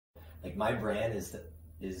Like my brand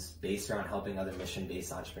is based around helping other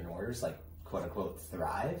mission-based entrepreneurs, like quote unquote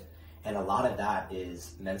thrive. And a lot of that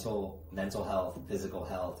is mental health, physical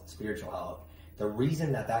health, spiritual health. The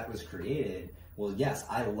reason that was created, well, yes,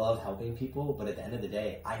 I love helping people, but at the end of the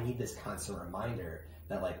day, I need this constant reminder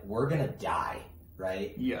that like we're gonna die,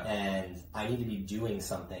 right? Yeah. And I need to be doing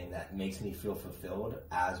something that makes me feel fulfilled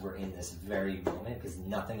as we're in this very moment, because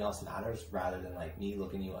nothing else matters rather than like me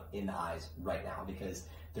looking you in the eyes right now, because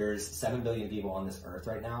there's 7 billion people on this earth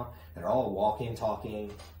right now that are all walking, talking,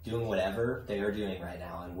 doing whatever they are doing right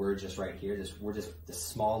now, and we're just right here. We're just this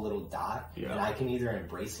small little dot, and I can either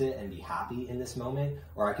embrace it and be happy in this moment,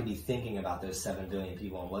 or I could be thinking about those 7 billion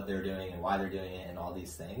people and what they're doing and why they're doing it and all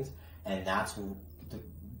these things. And that's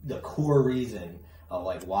the core reason of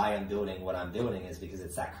like why I'm building what I'm building, is because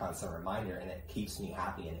it's that constant reminder, and it keeps me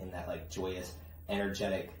happy and in that like joyous,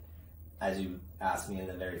 energetic. As you asked me in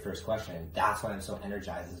the very first question, that's why I'm so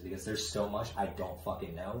energized, is because there's so much I don't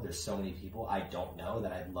fucking know. There's so many people I don't know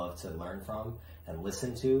that I'd love to learn from and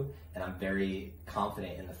listen to. And I'm very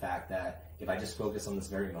confident in the fact that if I just focus on this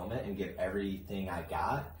very moment and give everything I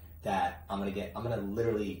got, that I'm gonna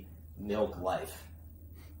literally milk life,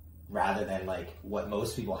 rather than like what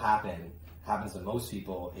most people happens to most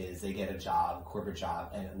people is they get a job, corporate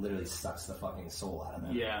job, and it literally sucks the fucking soul out of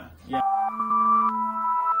them. Yeah.